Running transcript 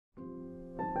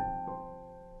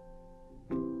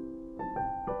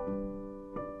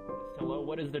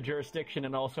what is the jurisdiction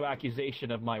and also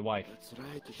accusation of my wife?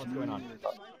 What's going on?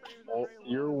 Well,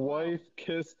 your wife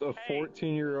kissed a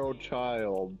 14-year-old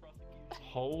child.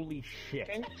 Holy shit.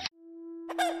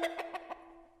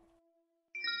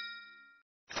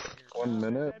 1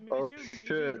 minute? Oh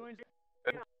shit.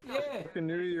 Yeah. Fucking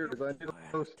New Year's. I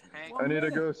need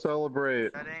to go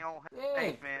celebrate.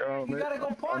 Hey, you gotta go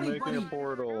party, I'm making buddy. a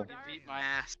portal. Beat my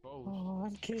ass. Oh,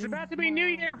 I'm kidding. It's about to be New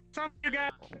Year. Some you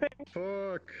got.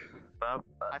 Fuck. I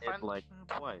find like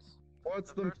twice.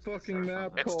 What's the fucking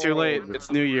map It's called? too late.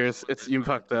 It's New Year's. You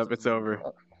fucked up. It's over.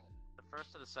 the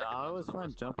first to the second. I always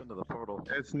want to jump into the portal.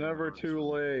 It's never too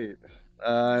late.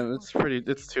 It's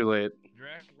too late.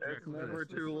 It's never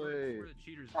too late.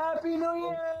 Happy New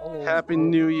Year! Happy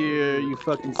New Year, you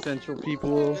fucking Central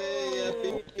people.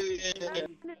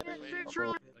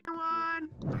 Central one.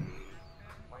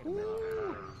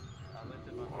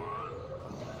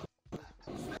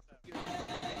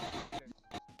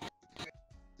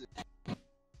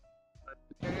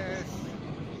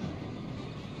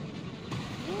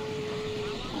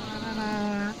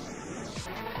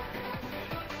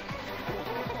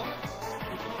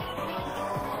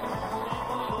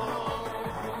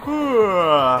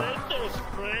 This is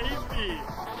crazy.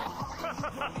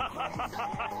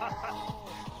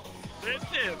 This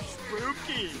is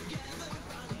spooky.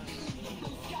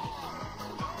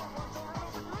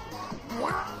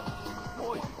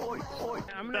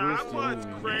 That was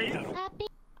crazy.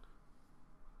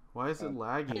 Why is it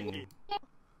lagging?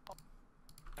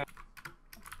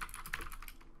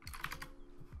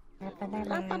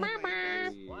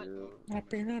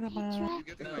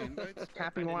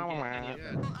 Happy Mama.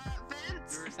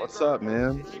 What's up,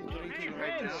 man? Hey,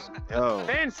 Vince. Yo.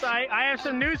 Vince, I have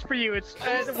some news for you. It's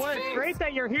great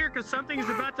that you're here because something is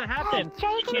about to happen.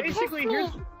 Basically,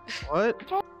 here's What?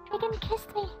 Dragon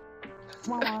kissed me.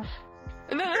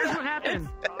 Here's what happened.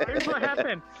 Here's what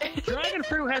happened. Dragon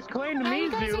Fruit has claimed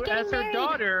Mizu as her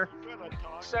daughter.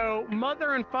 So,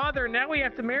 mother and father, now we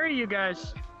have to marry you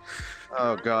guys.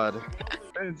 Oh God.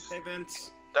 Vince, Hey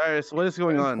Vince. Darius, what is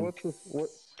going on?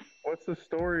 What's the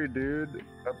story, dude?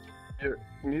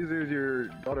 Mizu's your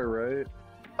daughter, right?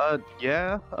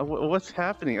 Yeah. What's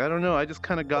happening? I don't know. I just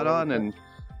kind of got on, and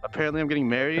apparently I'm getting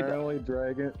married. Apparently,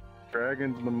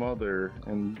 Dragon's the mother,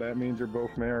 and that means you're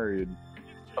both married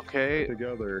Okay.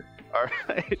 together. All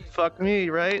right. Fuck me,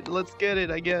 right? Let's get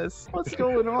it, I guess. What's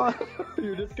going on?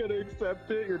 You're just gonna accept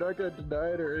it? You're not gonna deny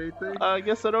it or anything? I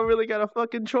guess I don't really got a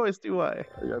fucking choice, do I?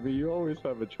 I mean, you always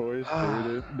have a choice,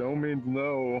 dude. No means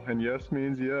no, and yes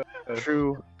means yes.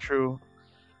 True.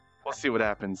 We'll see what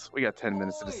happens. We got 10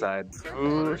 minutes to decide.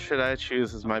 Who should I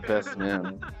choose as my best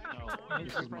man?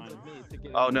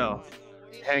 Oh no.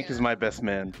 Hank is my best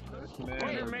man. You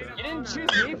didn't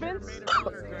choose me, Vince?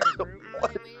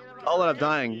 What? Hold on, I'm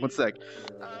dying. 1 sec.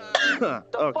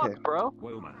 Okay. Bro.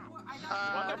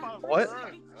 What?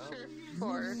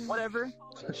 Whatever.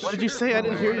 What did you say? I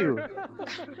didn't hear you.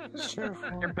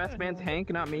 Your best man's Hank,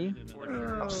 not me.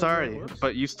 I'm sorry,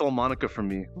 but you stole Monica from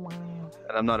me.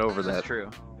 And I'm not over that. That's true.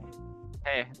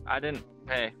 Hey, I didn't.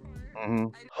 Hey.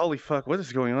 Holy fuck, what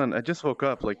is going on? I just woke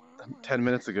up like 10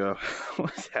 minutes ago.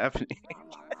 What's happening?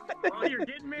 Oh, you're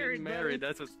getting married.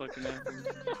 That's what's fucking happening.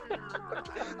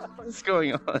 What's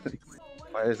going on?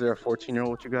 Why is there a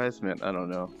 14-year-old with you guys? Man, I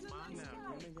don't know.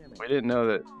 We didn't know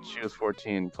that she was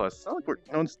 14. Plus, it's not like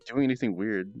no one's doing anything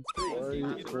weird. Why are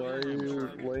you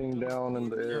laying down in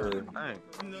the air?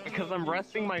 Because I'm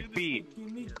resting my feet.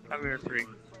 I'm here 3.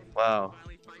 Wow.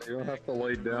 You don't have to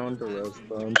lay down to rest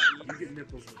them.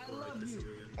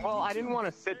 Well, I didn't want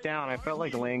to sit down. I felt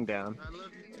like laying down.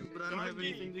 But I don't have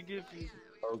anything to give you.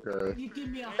 Okay. You give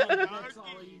me a hug, that's all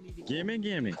you need to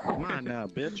Gimme. Come on now,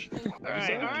 bitch.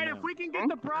 Alright, if we can get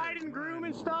the bride and groom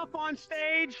and stuff on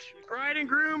stage, bride and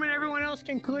groom and everyone else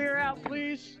can clear out,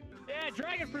 please. Yeah,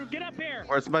 Dragon Fruit, get up here.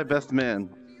 Where's my best man?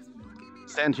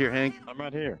 Stand here, Hank. I'm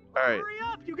right here. Alright. Hurry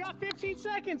up, you got 15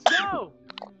 seconds, go.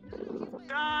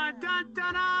 Dun dun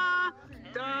dun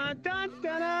dun dun dun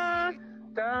dun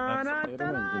dun.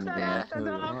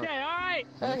 Okay, alright.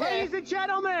 Ladies and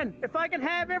gentlemen, if I can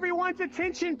have everyone's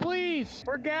attention, please.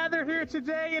 We're gathered here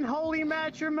today in holy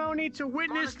matrimony to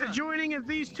witness the joining of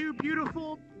these two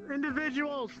beautiful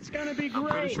individuals. It's gonna be great.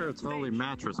 I'm pretty sure it's holy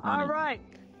mattress money. Alright.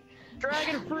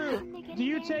 Dragon Fruit, do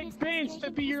you take Vince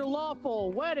to be your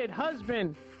lawful, wedded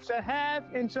husband, to have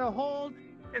and to hold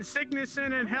in sickness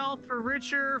and in health, for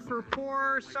richer, for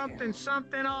poorer, something,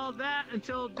 all that,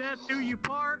 until death do you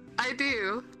part? I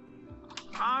do.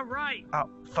 All right. Oh,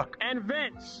 fuck. And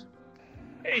Vince,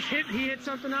 he hit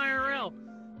something IRL.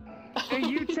 do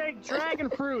you take dragon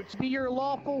fruit to be your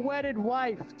lawful wedded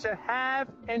wife, to have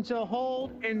and to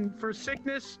hold, and for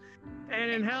sickness and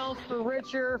in health, for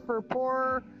richer, for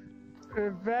poorer,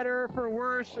 for better, for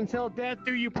worse, until death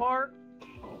do you part?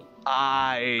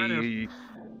 I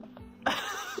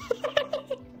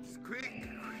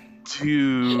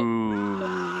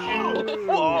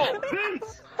Whoa!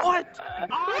 What?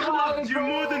 I loved you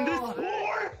more than this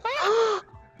war!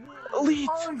 Elite!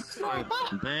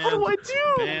 Banned. What do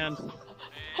I do? Banned.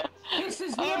 This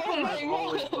is Oh nothing!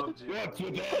 my god! What's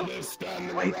with all this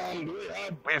standing Wait. around?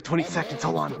 We have 20 seconds,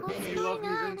 hold on. What's going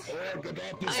on?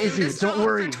 Izzy, don't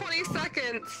worry. 20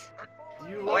 seconds.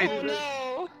 Wait. Oh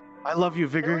no. I love you,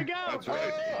 Here we Vigor. go!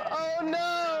 Oh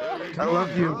no. I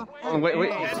love you. Oh, wait.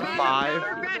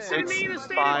 5, 6,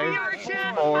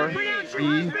 5, 4,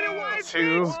 3,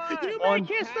 2, 1.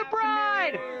 Kiss the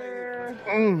bride!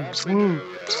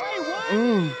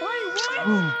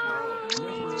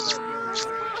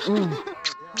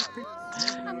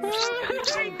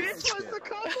 Hey, this was the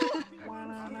couple?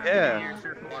 Yeah.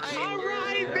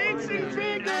 Alright, Vince and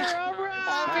Vigor, alright!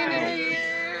 Happy New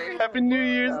Year. Happy New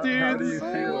Year's, How do you dudes.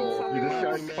 feel? You just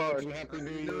got fucked. My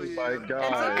It's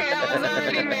God. okay, I was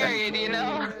already married, you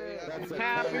know?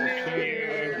 Happy New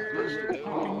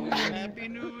Year! Happy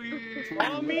New Year.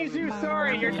 Oh, Mizu,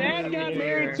 sorry, your dad got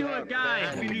married to a guy.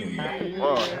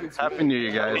 Whoa. Happy New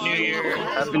Year, guys.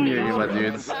 Happy New Year, my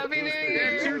dudes. Happy New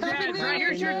That's your Year. dad, right?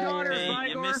 Here's your daughter, Hey, you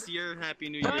Vigor. missed your Happy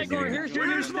New Year. Vigor, here's your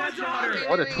new stepdaughter.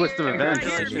 What a twist of events.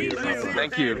 Right here, Mizu.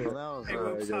 Thank you. Well, I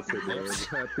that guess it was.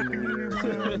 Happy New Year,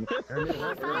 man. Happy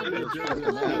New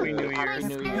Year. Happy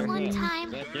New Year. One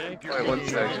time. Wait, 1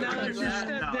 second. Now there's your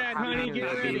stepdad, honey,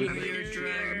 get ready.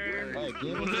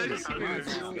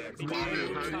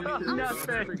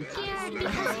 Nothing. Scared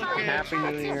because Father Happy New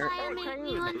tried to Year. violate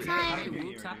me one time.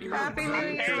 Happy New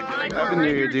Year. Happy New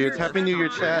Year, dudes. Happy New Year,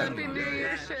 chat. Happy New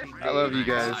Year. I love you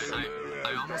guys.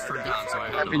 I almost forgot, so I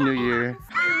Happy New Year.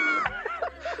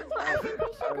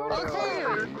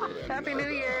 Okay. Happy New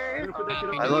Year.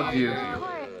 I love you.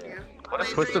 What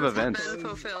a twist of events.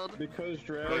 Fulfilled. Because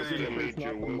Dragon Fruit's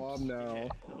not the mom now,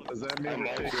 does that mean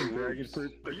we're taking Dragon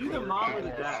Fruit? Are you the mom or the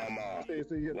dad?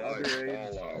 Stacy gets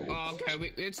underage. Oh,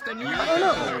 okay, it's the New I don't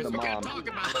know. Year's. We can't talk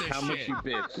about this how much shit. you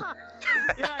bitch?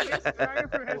 Yeah, I guess Dragon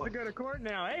Fruit has to go to court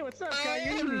now. Hey, what's up, guy?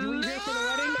 You need to for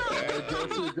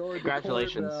the wedding?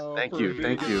 Congratulations. Thank you,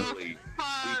 thank you.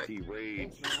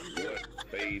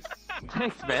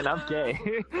 Thanks, man. I'm gay.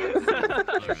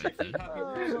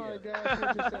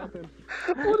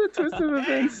 What a twist of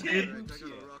events, dude.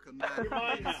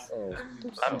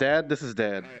 I'm dad, this is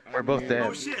dad. We're both dad.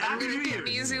 I'm gonna get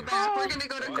Mizu back. We're gonna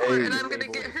go to court and I'm gonna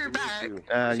get her back.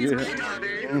 She's You. my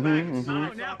daughter. Oh,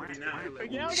 now we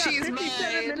got She's 57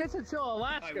 mine. minutes until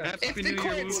Alaska. If the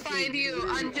courts find you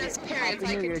unjust parents,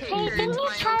 I can take Hey, her didn't into you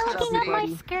my try own looking up my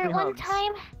custody. skirt one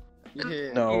time?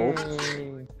 No.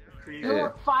 You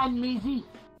look fine, Meezy.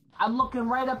 I'm looking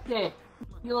right up there.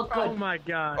 You look good. Oh my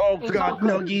god. Oh god,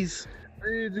 nuggies.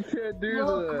 Reed, you can't do You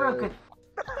look that. crooked.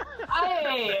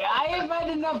 Hey, I ain't had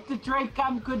enough to drink.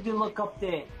 I'm good to look up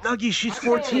there. Nuggies, she's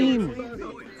 14.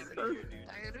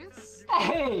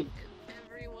 Hey,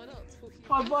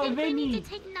 my boy I think we need Vinny. to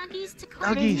take Nuggies to court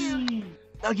Nuggies. too. We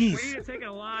Nuggies. need to take a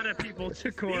lot of people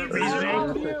to court. I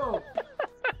love Mizu.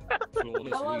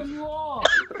 you. I love you all.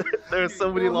 There are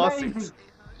so many You're lawsuits. amazing.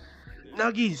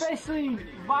 Nuggies. Especially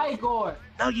Vigor.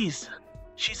 Nuggies.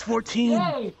 She's 14.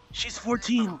 Hey. She's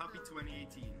 14. Happy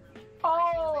 2018.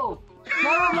 Oh.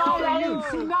 Never mind. I didn't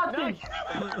see nothing.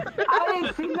 I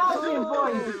didn't see nothing,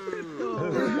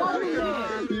 boys. There's nothing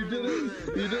there. You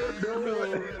did it,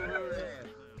 no.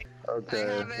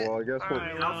 Okay, well, I guess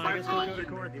Alright, well, I guess we'll go to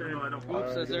court then.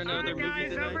 Oops, is there another movie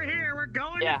Guys, tonight? over here, we're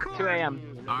going Yeah, to court. 2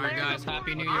 a.m. Alright, guys,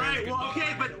 Happy New Year. Alright, well,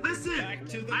 okay, but listen. I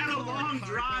have a long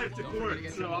drive to court,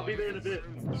 so I'll be there in a bit.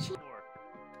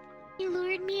 He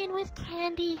lured me in with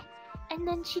candy, and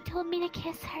then she told me to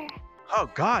kiss her. Oh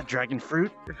god, dragon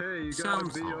fruit. Hey, you gotta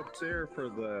be up there for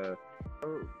that.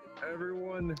 Oh,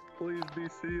 everyone, please be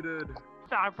seated.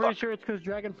 I'm pretty sure it's because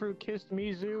Dragon Fruit kissed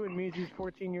Mizu and Mizu's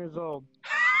 14 years old.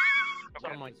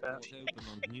 Something like that.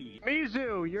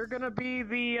 Mizu, you're gonna be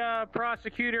the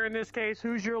prosecutor in this case.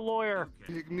 Who's your lawyer?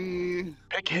 Pick me.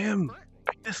 Pick him.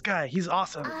 Pick this guy. He's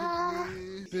awesome.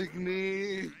 Pick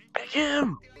me. Pick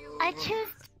him. I choose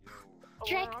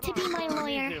Drake to be my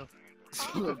lawyer.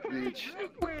 Bitch.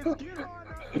 Quiz, get on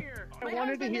up here. I My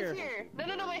wanted to husband hear. is here.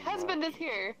 No, my husband is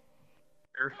here.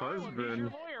 Your husband.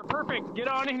 Lawyer, perfect. Get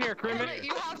on in here, criminal.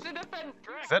 You have to defend.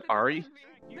 Is that Ari?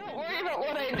 Don't worry about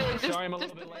what I did. Sorry, I'm a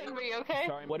Just little bit defend late. me, okay?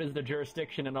 Sorry, what is the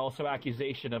jurisdiction and also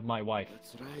accusation of my wife?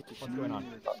 What's going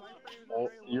on? Well,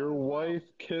 your wife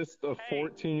kissed a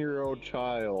 14-year-old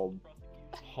child.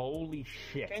 Holy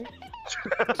shit.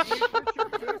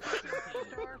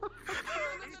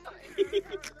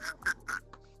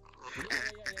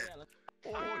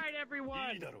 Alright,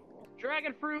 everyone.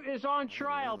 Dragon Fruit is on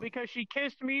trial because she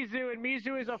kissed Mizu, and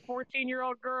Mizu is a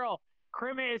 14-year-old girl.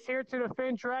 Krima is here to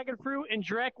defend Dragon Fruit, and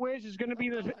Drekwiz is gonna be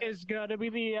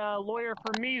the lawyer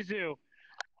for Mizu.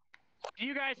 Do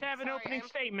you guys have an opening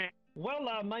statement? Well,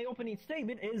 my opening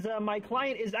statement is my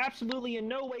client is absolutely in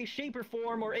no way, shape, or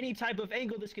form, or any type of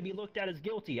angle this could be looked at as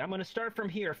guilty. I'm going to start from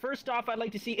here. First off, I'd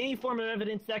like to see any form of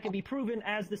evidence that can be proven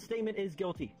as the statement is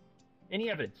guilty. Any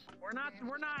evidence? We're not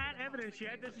at evidence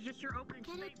yet. This is just your opening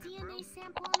statement. Get a DNA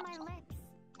sample on my lips.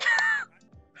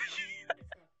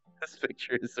 This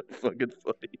picture is so fucking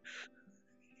funny.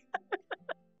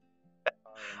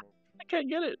 I can't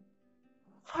get it.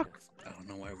 Fuck. I don't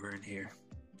know why we're in here.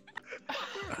 I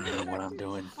don't know what I'm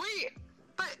doing. Wait,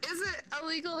 but is it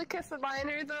illegal to kiss a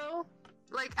minor though?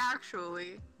 Like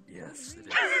actually? Yes, it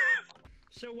is.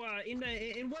 So,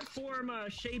 in what form,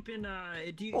 shape, and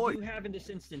do you have in this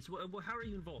instance? How are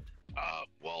you involved?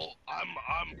 Well,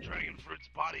 I'm Dragon Fruit's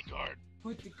bodyguard.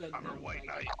 I'm her white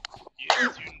knight.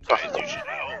 As you should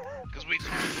know, because we talked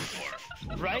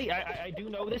before. Right, I do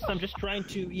know this. I'm just trying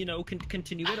to,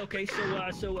 continue it. Okay,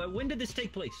 so when did this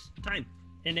take place? Time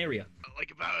and area? Like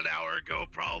about an hour ago,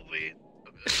 probably.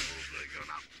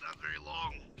 Not very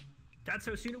long. That's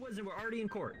how soon it was, and we're already in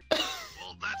court.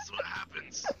 Well, that's what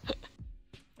happens.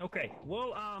 Okay,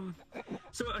 well,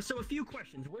 so a few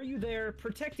questions. Were you there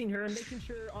protecting her and making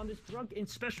sure on this drunk and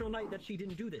special night that she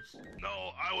didn't do this?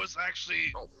 No, I was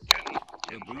actually getting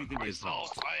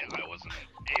myself. I wasn't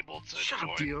able to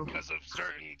join because of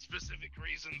certain specific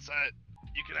reasons that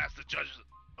you can ask the judge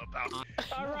about.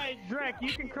 All right, Drek,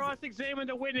 you can cross-examine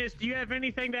the witness. Do you have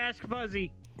anything to ask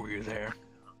Fuzzy? Were you there?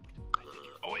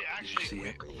 Oh, wait, Did you see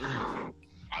actually, it?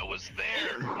 I was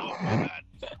there. Oh, my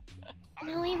bad.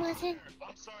 No, he wasn't.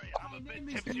 I'm sorry, I'm a bit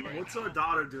tipsy right What's now. our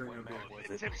daughter doing? I'm a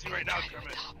bit tipsy right now,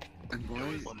 Kermit. And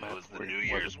why? It was the New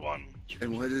Year's one.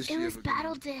 And why does she It was have a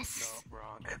battle discs.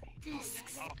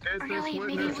 Discs. Get Or this no, wait,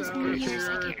 maybe it witness was out New of Year's.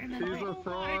 I here. can't remember. He's a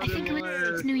fraud I think and it was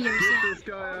liar. it's New Year's, Get yeah. this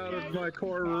guy out of my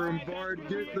courtroom, Bard.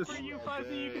 Get this. You,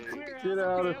 Fuzzy, you can clear Get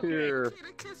out of here.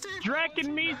 Drek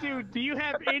and Mizu, do you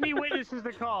have any witnesses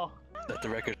to call? Let the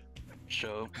record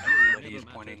show that he is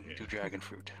pointing to Dragon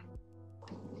Fruit.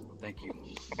 Thank you.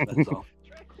 That's all.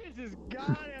 This is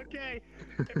God, okay.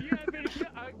 If you have any,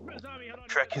 Zombie, hold on.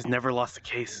 Trek has never lost a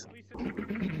case.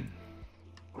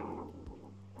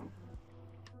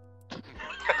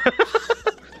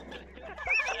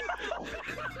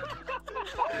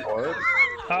 What?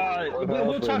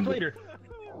 We'll talk later.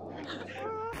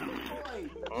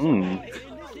 Mm.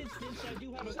 In this instance, I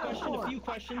do have a few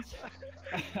questions.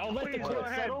 I'll let the court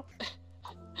settle.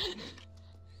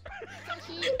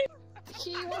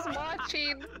 He was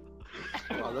watching.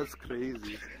 Wow, that's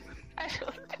crazy.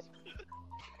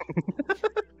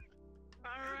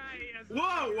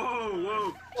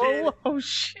 Whoa! Oh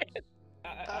shit!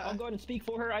 I'll go ahead and speak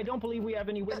for her. I don't believe we have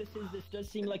any witnesses. This does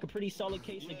seem like a pretty solid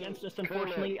case against us,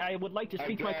 unfortunately. I would like to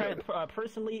speak to my client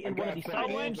personally in one of these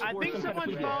side rooms. I think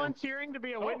someone's volunteering to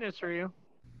be a witness for you.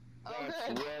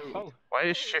 Oh. Why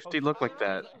does Shifty look like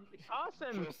that?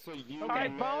 Awesome.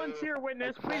 Alright, volunteer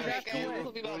witness, please ask away.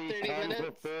 It'll be about 30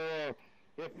 minutes.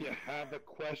 If you have a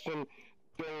question,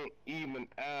 don't even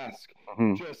ask.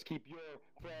 Just keep your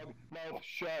frog mouth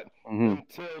shut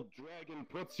until Dragon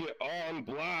puts you on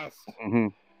blast.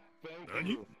 Thank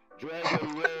you.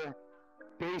 Dragon, you're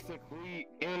basically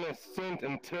innocent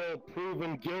until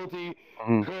proven guilty.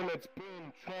 Kermit's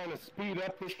been trying to speed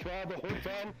up this trial the whole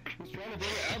time. He's trying to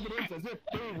bring evidence as if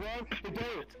they're wrong. They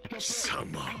don't.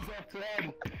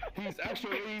 He's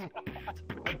actually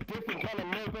a different kind of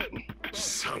muppet.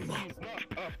 He's not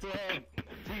a frog.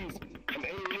 He's an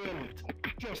alien,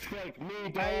 just like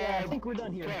me, dog. I think we're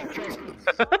done here.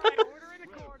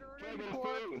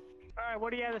 Alright,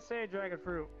 what do you have to say, Dragon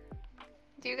Fruit?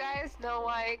 Do you guys know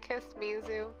why I kissed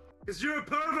Mizu? Because you're a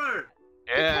pervert!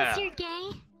 Yeah. Because you're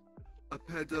gay? A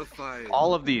pedophile.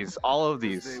 All of these.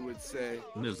 They would say.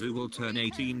 Mizu will turn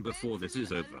 18 before this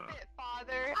is over.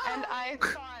 Father, and I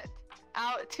sought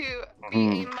out to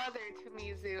be a mother to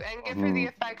Mizu and give her the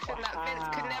affection that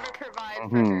Vince could never provide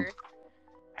for her.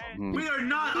 We are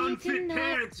not unfit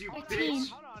parents, you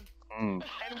bitch! And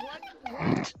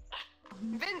what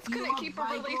Vince couldn't keep a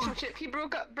relationship. He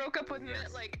broke up with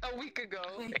Matt like a week ago.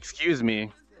 Excuse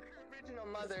me. Original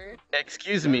mother.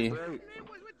 Excuse me.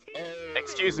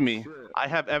 Excuse me. I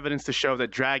have evidence to show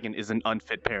that Dragon is an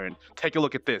unfit parent. Take a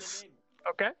look at this.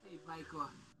 Okay. Hey, Michael.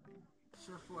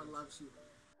 Sure 4 loves you.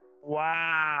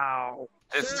 Wow.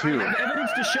 This too. I have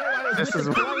evidence to show I was This with is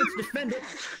the client's defendant.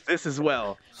 This as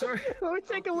well. Sir, Let me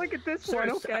take a look at this sir,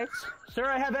 one. Okay. Sir,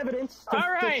 I have evidence to,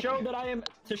 All right. to show that I am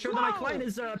that my client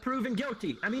is proven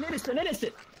guilty. I mean innocent. Yes,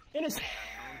 evidence. His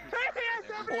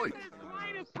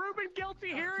client is proven guilty.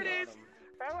 Here it is.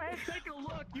 Go ahead, take a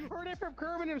look. You heard it from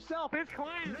Kermit himself. His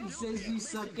client. He says you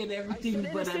suck at everything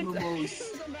but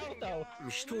MMOs.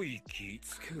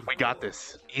 We got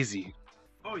this. Easy.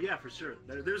 Oh yeah, for sure.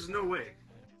 There's no way.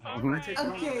 Okay.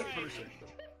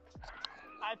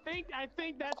 I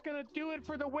think that's gonna do it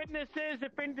for the witnesses.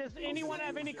 Does anyone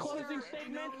have any closing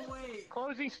statements?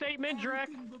 Closing statement, Drek.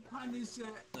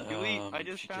 Elite, I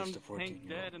just found Hank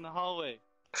dead in the hallway.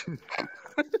 Do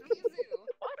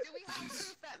we have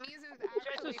proof that Mizu's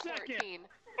actually 14?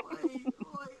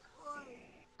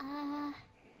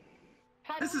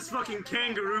 This is fucking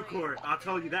kangaroo court. I'll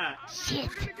tell you that. We're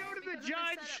gonna go to the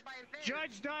judge.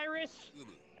 Judge Dyrus,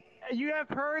 you have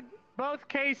heard both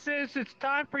cases. It's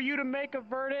time for you to make a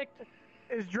verdict.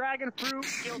 Is Dragon Fruit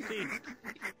guilty?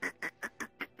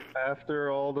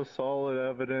 After all the solid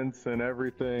evidence and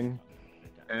everything,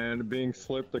 and being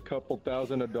slipped a couple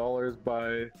 $1,000s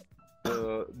by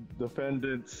the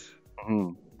defendants,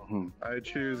 I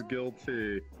choose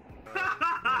guilty.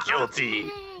 Guilty.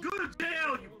 Go to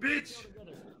jail, you bitch!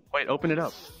 Wait, open it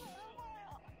up.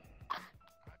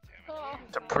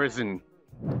 To prison.